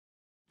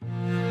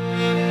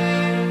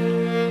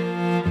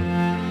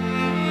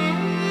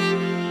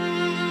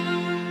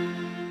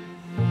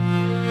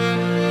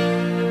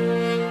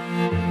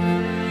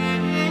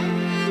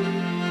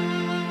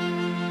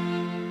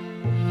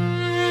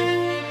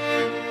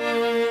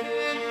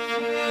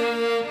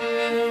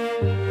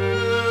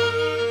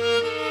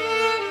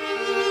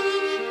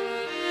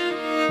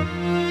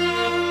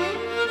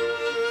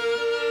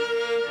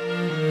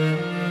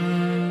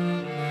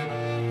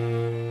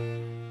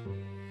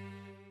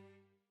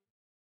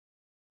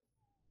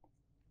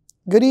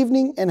Good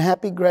evening and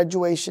happy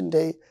graduation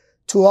day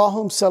to all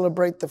whom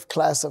celebrate the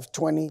class of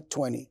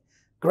 2020.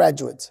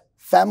 Graduates,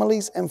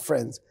 families, and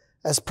friends,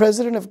 as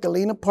president of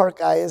Galena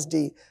Park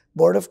I.S.D.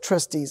 Board of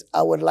Trustees,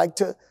 I would like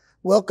to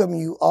welcome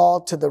you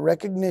all to the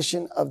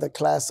recognition of the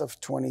class of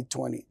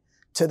 2020.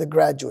 To the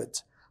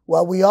graduates,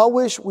 while we all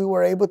wish we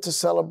were able to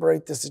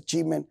celebrate this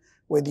achievement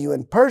with you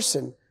in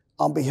person,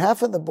 on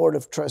behalf of the Board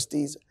of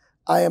Trustees,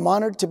 I am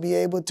honored to be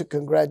able to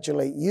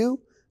congratulate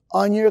you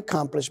on your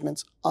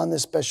accomplishments on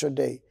this special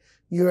day.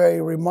 You are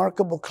a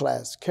remarkable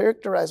class,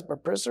 characterized by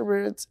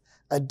perseverance,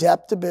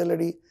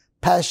 adaptability,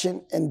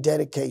 passion, and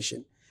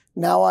dedication.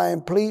 Now I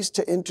am pleased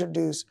to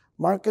introduce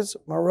Marcus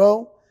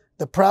Moreau,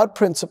 the proud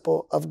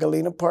principal of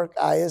Galena Park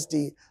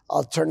I.S.D.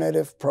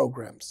 Alternative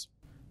Programs.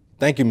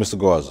 Thank you, Mr.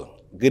 Garza.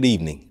 Good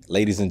evening,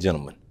 ladies and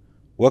gentlemen.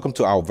 Welcome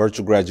to our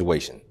virtual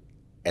graduation.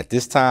 At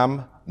this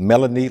time,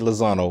 Melanie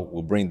Lozano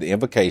will bring the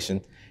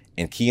invocation,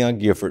 and Keon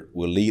Gifford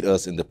will lead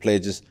us in the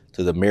pledges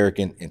to the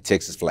American and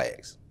Texas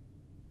flags.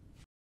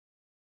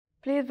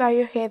 Please bow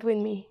your head with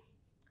me.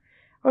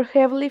 Our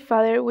Heavenly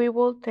Father, we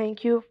will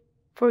thank you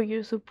for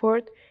your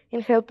support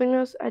in helping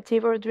us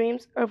achieve our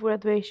dreams of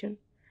graduation.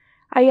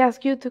 I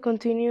ask you to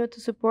continue to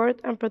support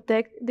and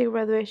protect the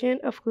graduation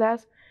of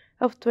class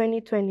of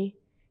 2020.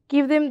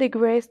 Give them the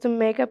grace to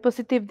make a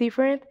positive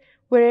difference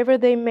wherever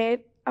they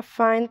may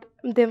find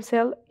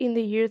themselves in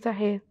the years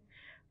ahead.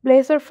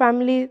 Bless our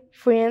family,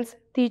 friends,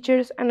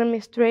 teachers, and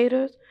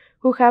administrators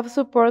who have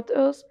supported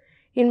us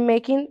in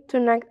making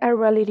tonight a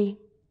reality.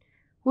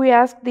 We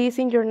ask this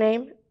in your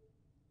name.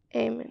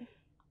 Amen.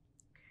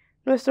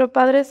 Nuestro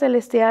Padre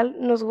Celestial,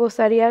 nos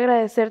gustaría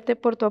agradecerte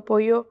por tu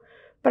apoyo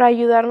para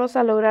ayudarnos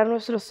a lograr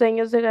nuestros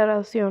sueños de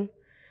graduación.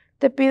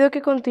 Te pido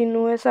que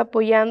continúes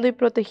apoyando y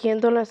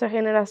protegiendo nuestra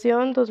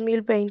generación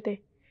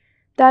 2020.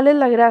 Dale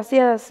la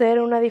gracia de hacer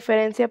una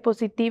diferencia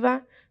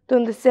positiva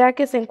donde sea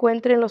que se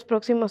encuentre en los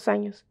próximos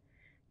años.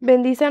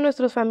 Bendice a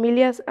nuestras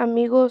familias,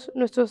 amigos,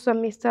 nuestros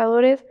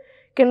administradores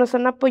que nos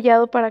han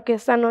apoyado para que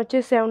esta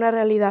noche sea una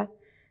realidad.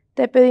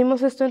 Te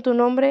pedimos esto en tu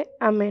nombre.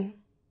 Amén.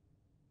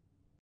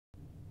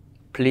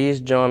 Please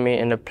join me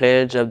in the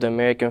pledge of the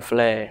American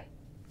flag.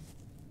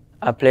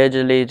 I pledge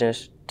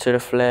allegiance to the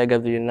flag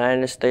of the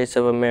United States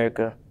of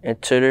America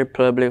and to the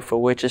republic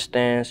for which it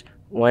stands,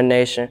 one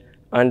nation,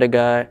 under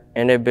God,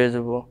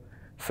 indivisible,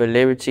 for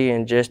liberty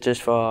and justice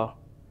for all.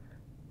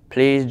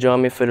 Please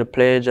join me for the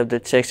pledge of the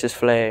Texas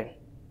flag.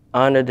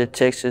 Honor the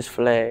Texas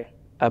flag.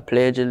 I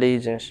pledge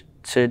allegiance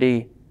to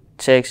thee,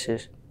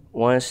 Texas,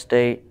 one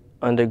state,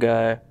 under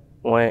God,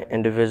 one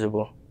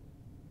indivisible.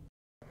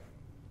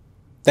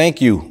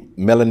 Thank you,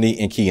 Melanie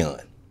and Keon.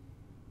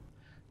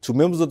 To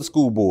members of the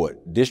school board,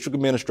 district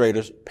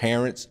administrators,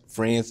 parents,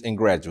 friends, and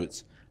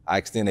graduates, I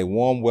extend a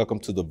warm welcome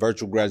to the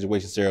virtual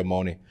graduation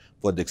ceremony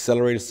for the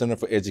Accelerated Center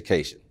for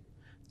Education.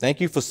 Thank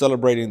you for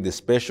celebrating this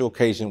special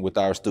occasion with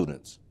our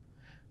students.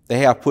 They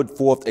have put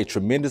forth a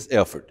tremendous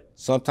effort,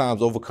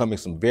 sometimes overcoming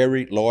some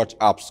very large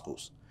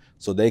obstacles,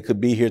 so they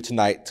could be here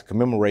tonight to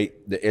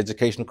commemorate their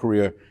educational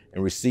career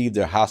and receive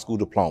their high school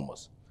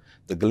diplomas.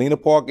 The Galena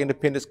Park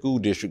Independent School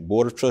District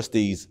Board of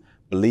Trustees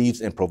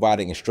believes in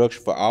providing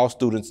instruction for all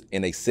students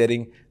in a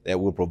setting that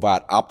will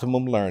provide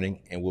optimum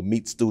learning and will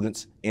meet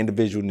students'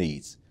 individual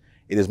needs.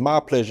 It is my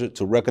pleasure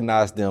to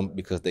recognize them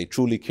because they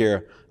truly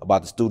care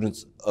about the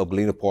students of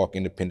Galena Park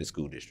Independent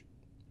School District.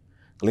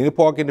 Galena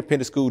Park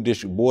Independent School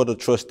District Board of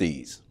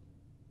Trustees: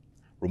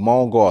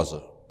 Ramon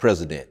Garza,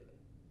 President;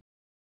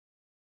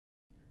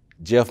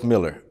 Jeff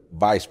Miller,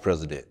 Vice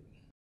President;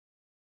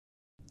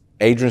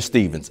 Adrian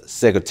Stevens,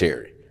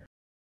 Secretary;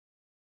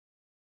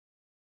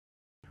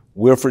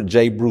 Wilfred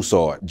J.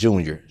 Broussard,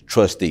 Jr.,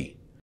 Trustee;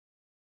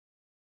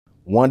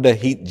 Wanda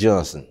Heath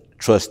Johnson,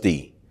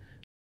 Trustee;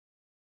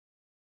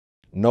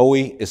 Noe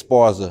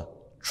Esparza,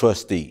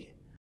 Trustee;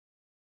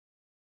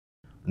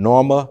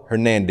 Norma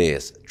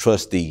Hernandez,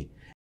 Trustee;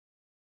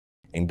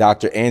 and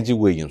Dr. Angie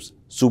Williams,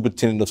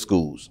 Superintendent of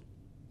Schools.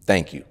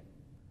 Thank you.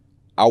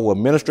 Our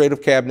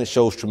administrative cabinet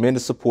shows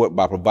tremendous support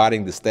by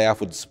providing the staff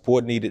with the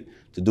support needed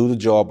to do the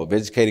job of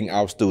educating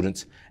our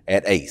students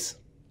at ACE.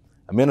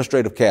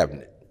 Administrative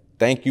cabinet,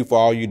 thank you for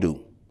all you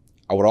do.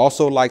 I would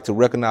also like to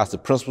recognize the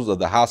principals of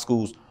the high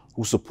schools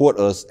who support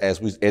us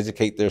as we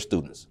educate their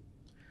students.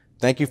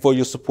 Thank you for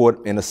your support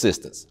and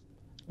assistance.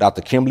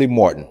 Dr. Kimberly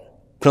Martin,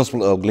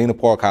 principal of Galena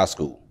Park High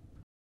School;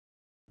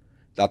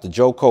 Dr.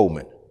 Joe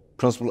Coleman,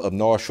 principal of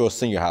North Shore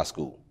Senior High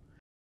School;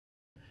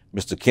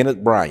 Mr.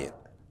 Kenneth Bryant,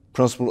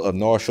 principal of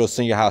North Shore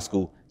Senior High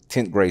School,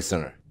 10th Grade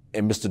Center;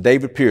 and Mr.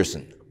 David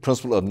Pearson,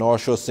 principal of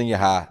North Shore Senior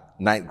High,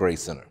 9th Grade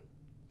Center.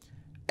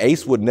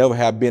 ACE would never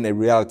have been a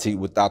reality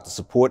without the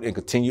support and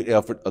continued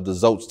effort of the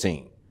Zotes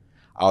team.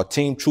 Our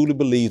team truly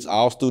believes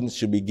all students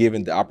should be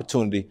given the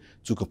opportunity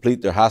to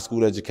complete their high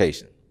school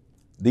education.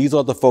 These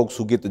are the folks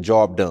who get the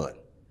job done.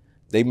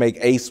 They make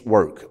ACE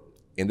work,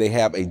 and they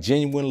have a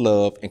genuine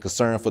love and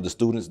concern for the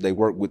students they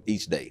work with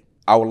each day.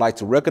 I would like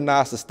to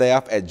recognize the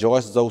staff at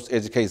Joyce Zotes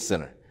Education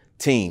Center.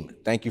 Team,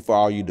 thank you for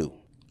all you do.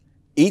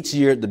 Each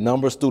year, the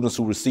number of students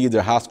who receive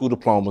their high school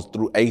diplomas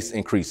through ACE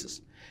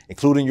increases.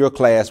 Including your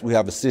class, we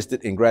have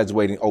assisted in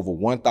graduating over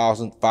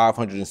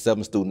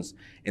 1,507 students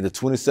in the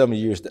 27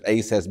 years that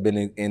ACE has been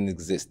in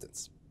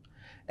existence.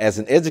 As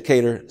an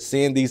educator,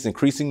 seeing these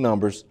increasing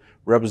numbers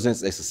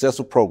represents a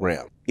successful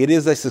program. It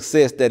is a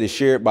success that is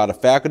shared by the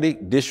faculty,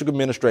 district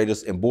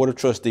administrators, and board of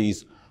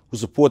trustees who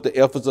support the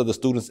efforts of the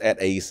students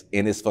at ACE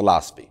and its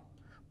philosophy.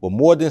 But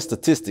more than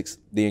statistics,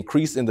 the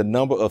increase in the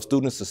number of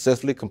students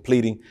successfully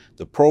completing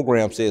the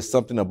program says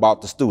something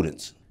about the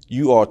students.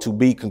 You are to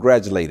be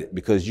congratulated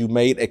because you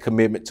made a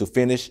commitment to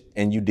finish,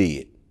 and you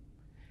did.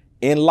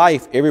 In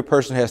life, every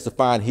person has to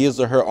find his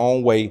or her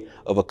own way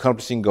of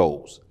accomplishing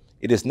goals.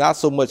 It is not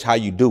so much how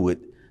you do it.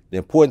 The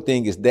important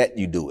thing is that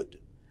you do it,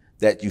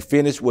 that you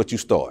finish what you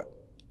start.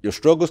 Your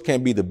struggles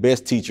can be the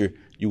best teacher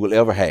you will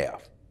ever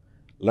have.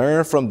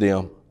 Learn from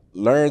them.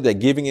 Learn that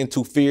giving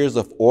into fears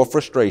or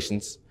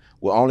frustrations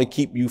will only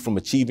keep you from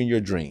achieving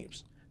your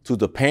dreams. To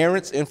the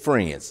parents and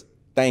friends,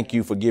 thank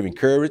you for giving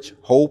courage,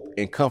 hope,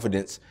 and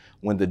confidence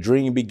when the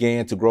dream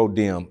began to grow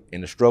dim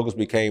and the struggles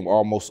became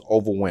almost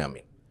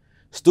overwhelming.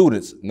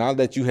 Students, now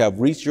that you have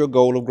reached your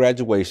goal of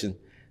graduation,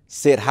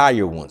 set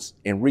higher ones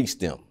and reach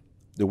them.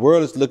 The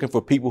world is looking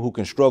for people who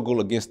can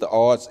struggle against the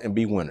odds and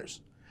be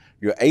winners.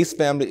 Your ACE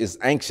family is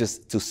anxious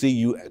to see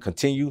you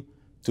continue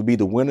to be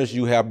the winners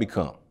you have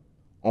become.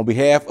 On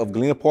behalf of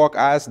Galena Park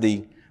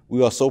I.S.D.,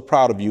 we are so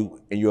proud of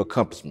you and your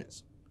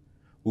accomplishments.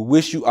 We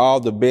wish you all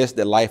the best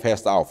that life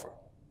has to offer.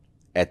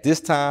 At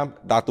this time,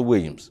 Dr.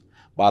 Williams,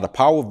 by the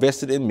power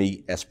vested in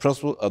me as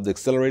principal of the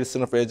Accelerated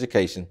Center for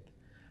Education,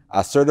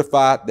 I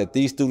certify that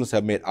these students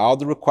have met all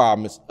the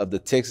requirements of the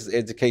Texas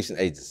Education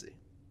Agency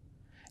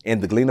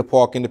and the Galena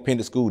Park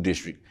Independent School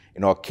District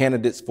and are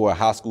candidates for a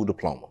high school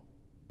diploma.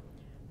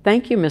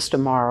 Thank you, Mr.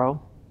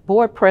 Morrow.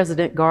 Board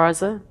President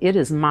Garza, it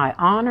is my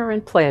honor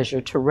and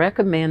pleasure to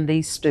recommend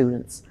these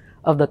students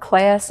of the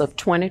class of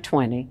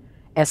 2020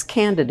 as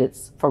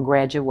candidates for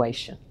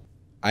graduation.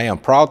 I am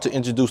proud to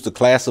introduce the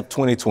class of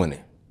 2020.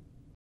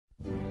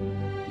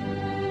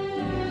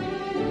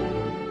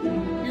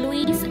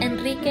 Luis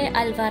Enrique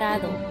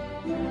Alvarado.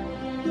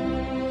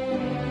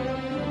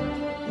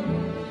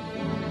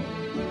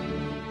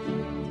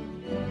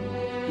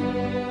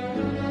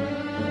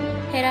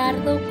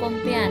 Gerardo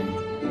Compeán.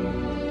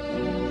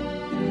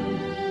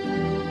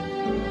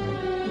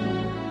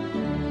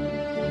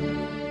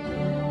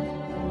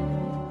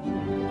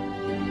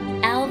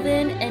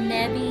 Alvin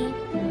Enebi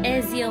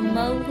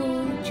Eziomohu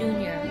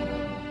Jr.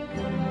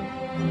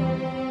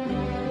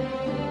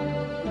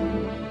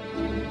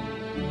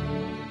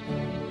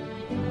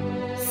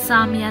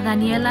 Samia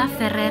Daniela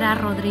Ferreira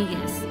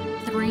Rodriguez,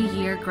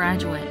 3-year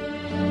graduate.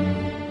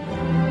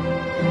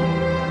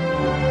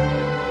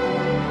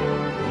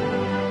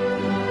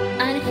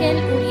 Ángel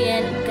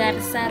Uriel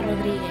Garza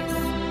Rodríguez.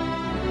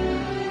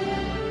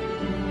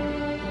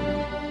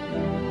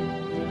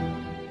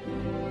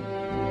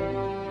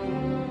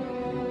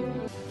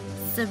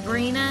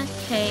 Sabrina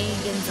K.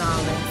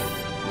 Gonzalez.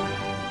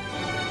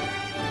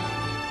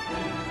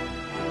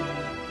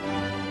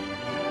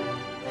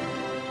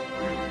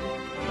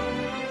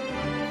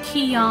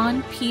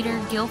 Keon Peter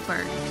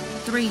Guilford,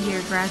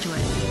 3-year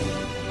graduate.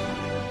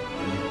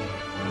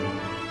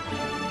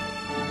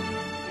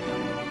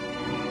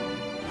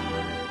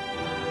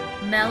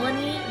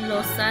 Melanie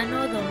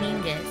Lozano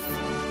Dominguez.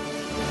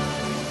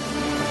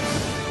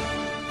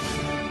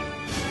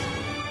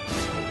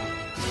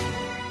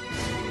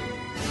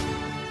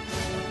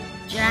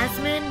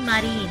 Jasmine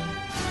Marin.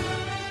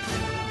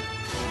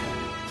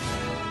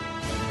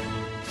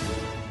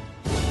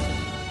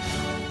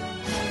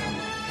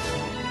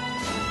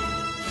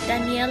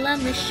 Daniela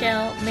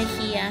Michelle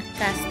Mejia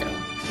Castro.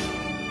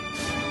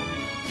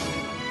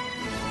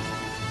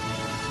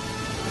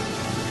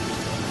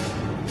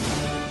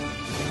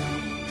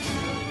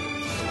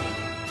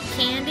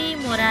 Candy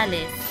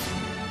Morales.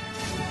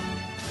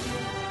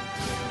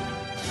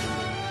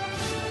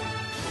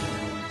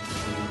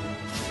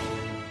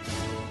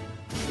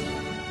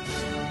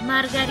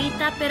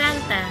 Margarita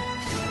Peralta.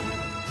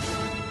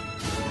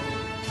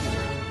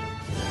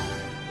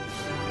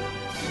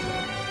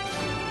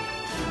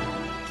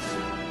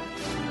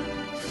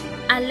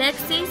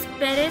 Alexis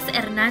Pérez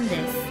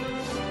Hernández.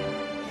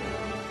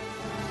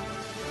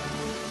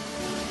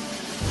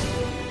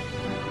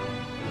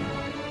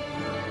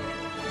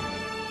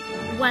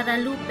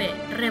 Guadalupe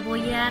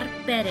Rebollar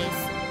Pérez,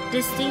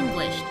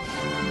 Distinguished,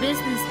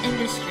 Business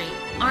Industry,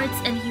 Arts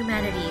and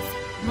Humanities,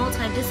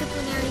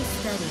 Multidisciplinary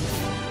Studies.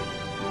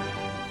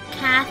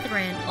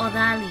 Catherine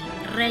Odali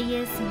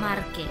Reyes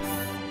Márquez.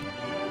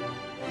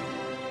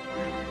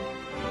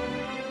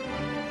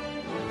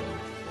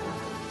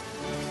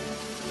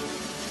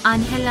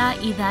 Ángela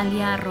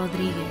Idalia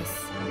Rodríguez.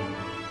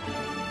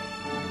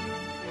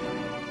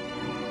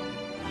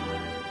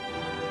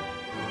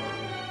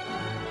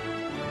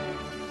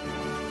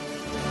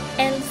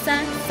 Elsa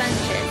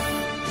Sánchez.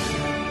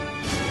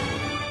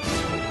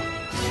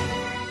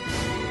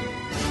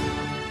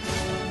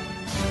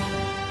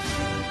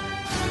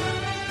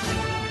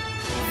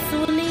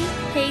 Zuli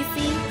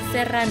Casey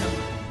Serrano.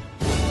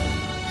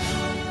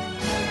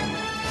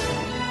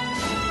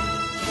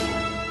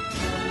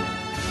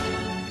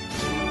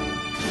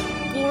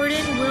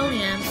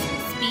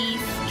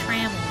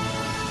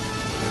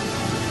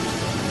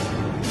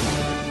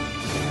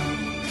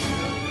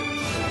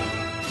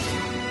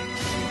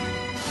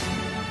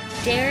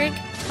 Derek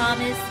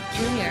Thomas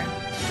Jr.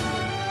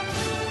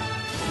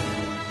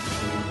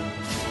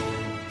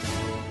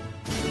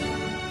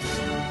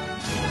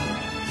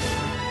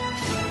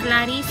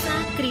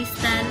 Clarissa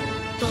Cristal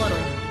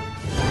Toro.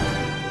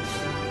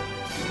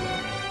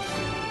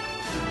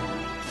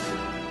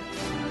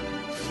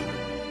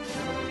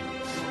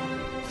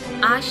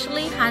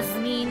 Ashley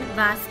Hasmin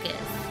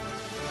Vasquez.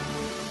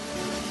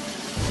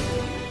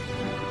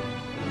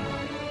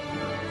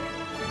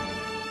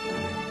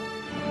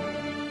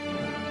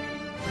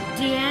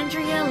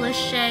 DeAndrea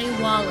Lachey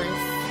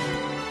Wallace.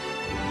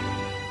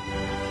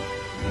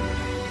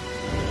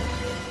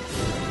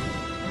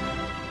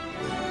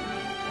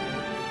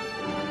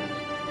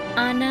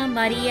 Ana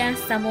Maria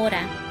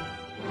Zamora.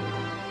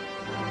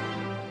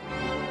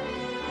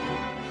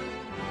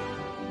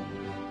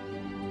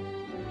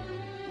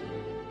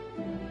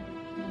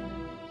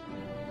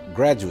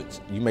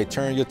 Graduates, you may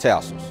turn your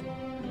tassels.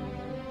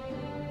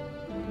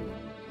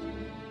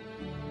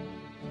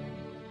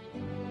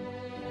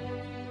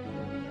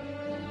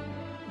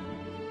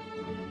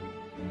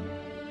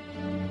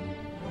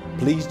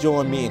 Please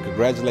join me in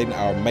congratulating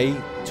our May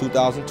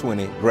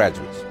 2020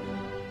 graduates.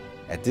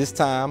 At this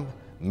time,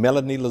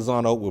 Melanie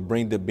Lozano will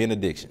bring the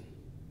benediction.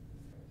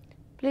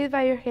 Please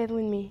bow your head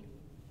with me.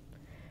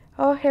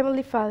 Oh,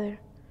 Heavenly Father,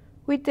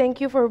 we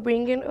thank you for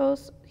bringing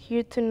us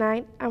here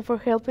tonight and for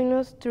helping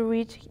us to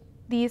reach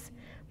this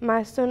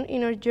milestone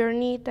in our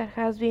journey that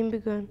has been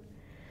begun.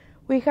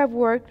 We have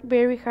worked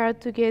very hard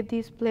to get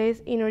this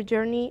place in our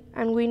journey,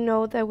 and we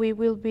know that we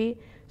will be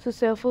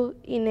successful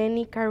in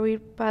any career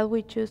path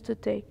we choose to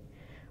take.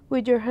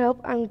 With your help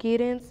and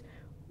guidance,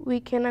 we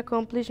can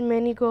accomplish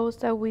many goals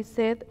that we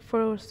set for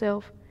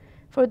ourselves.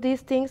 For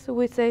these things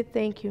we say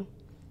thank you.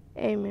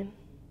 Amen.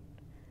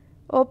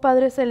 Oh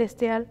Padre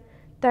Celestial,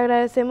 te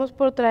agradecemos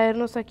por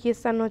traernos aquí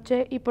esta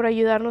noche y por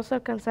ayudarnos a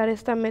alcanzar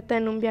esta meta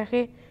en un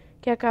viaje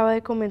que acaba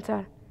de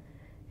comenzar.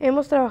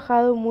 Hemos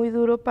trabajado muy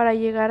duro para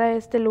llegar a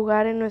este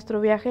lugar en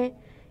nuestro viaje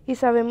y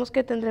sabemos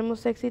que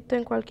tendremos éxito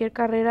en cualquier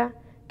carrera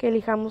que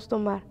elijamos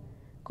tomar.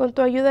 Con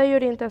tu ayuda y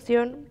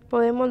orientación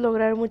podemos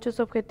lograr muchos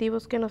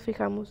objetivos que nos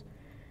fijamos.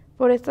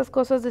 Por estas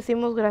cosas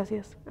decimos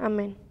gracias.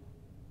 Amén.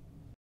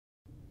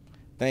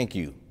 Thank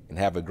you and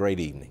have a great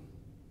evening.